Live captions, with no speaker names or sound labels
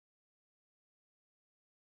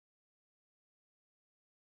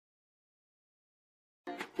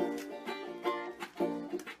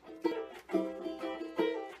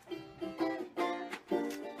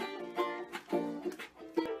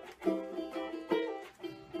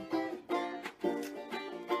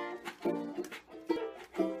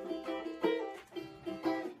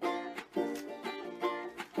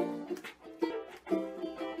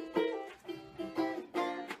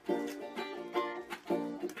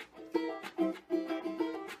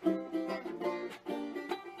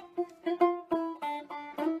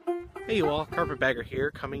Hey you all, Carpetbagger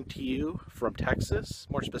here, coming to you from Texas,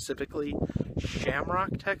 more specifically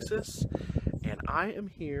Shamrock, Texas, and I am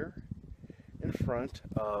here in front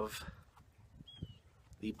of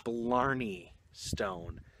the Blarney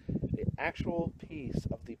stone. The actual piece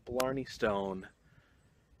of the Blarney stone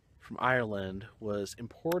from Ireland was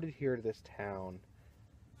imported here to this town.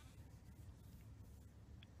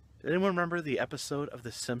 Does anyone remember the episode of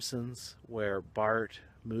The Simpsons where Bart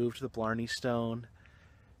moved the Blarney stone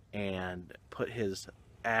and put his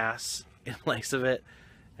ass in place of it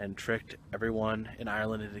and tricked everyone in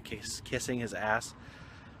Ireland into kissing his ass?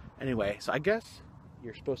 Anyway, so I guess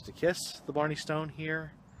you're supposed to kiss the Blarney stone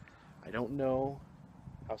here. I don't know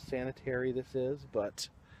how sanitary this is, but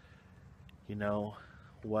you know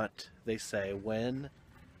what they say, when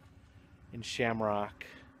in Shamrock,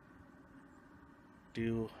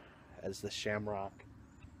 do as the Shamrock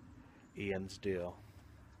Ians do.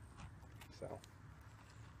 So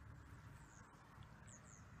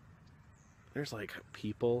there's like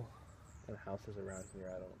people and houses around here.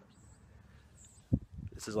 I don't know.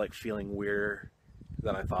 This is like feeling weirder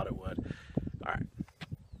than I thought it would. All right.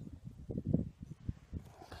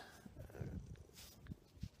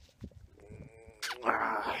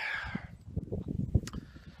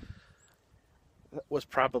 That was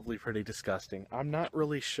probably pretty disgusting. I'm not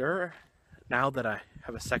really sure, now that I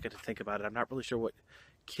have a second to think about it, I'm not really sure what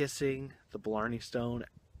kissing the Blarney stone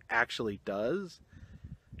actually does.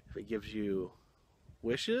 If it gives you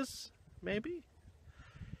wishes, maybe?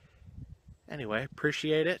 Anyway,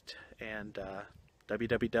 appreciate it, and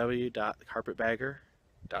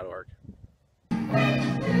www.carpetbagger.org.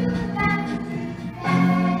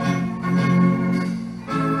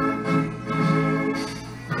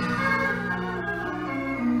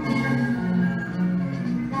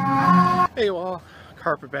 Hey you all,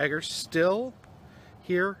 Carpetbagger still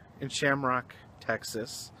here in Shamrock,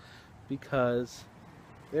 Texas, because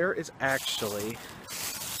there is actually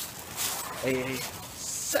a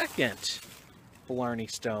second Blarney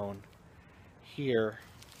stone here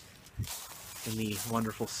in the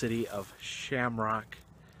wonderful city of Shamrock,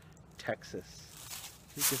 Texas.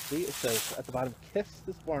 You can see it says at the bottom, "Kiss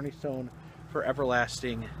this Blarney stone for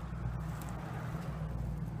everlasting."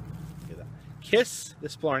 Kiss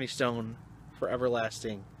this Blarney stone for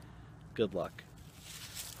everlasting good luck.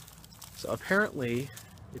 So apparently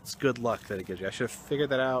it's good luck that it gives you. I should have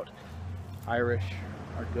figured that out. Irish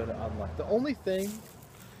are good on luck. The only thing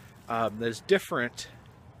that is different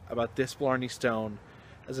about this Blarney stone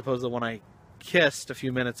as opposed to the one I kissed a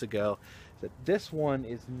few minutes ago is that this one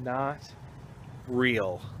is not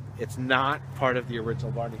real. It's not part of the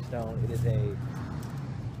original Blarney stone. It is a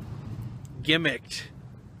gimmicked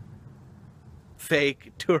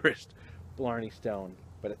fake tourist Blarney stone,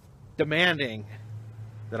 but it's demanding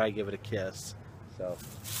that I give it a kiss. So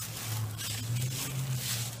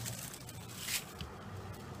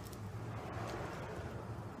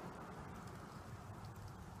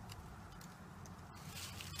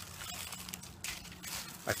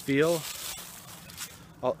I feel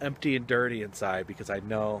all empty and dirty inside because I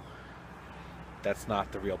know that's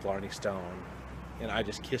not the real Blarney stone, and I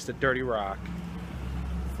just kissed a dirty rock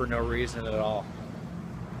for no reason at all.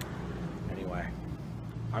 Anyway,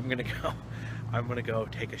 I'm gonna go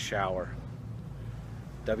take a shower.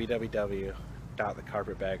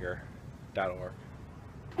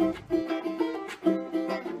 www.thecarpetbagger.org.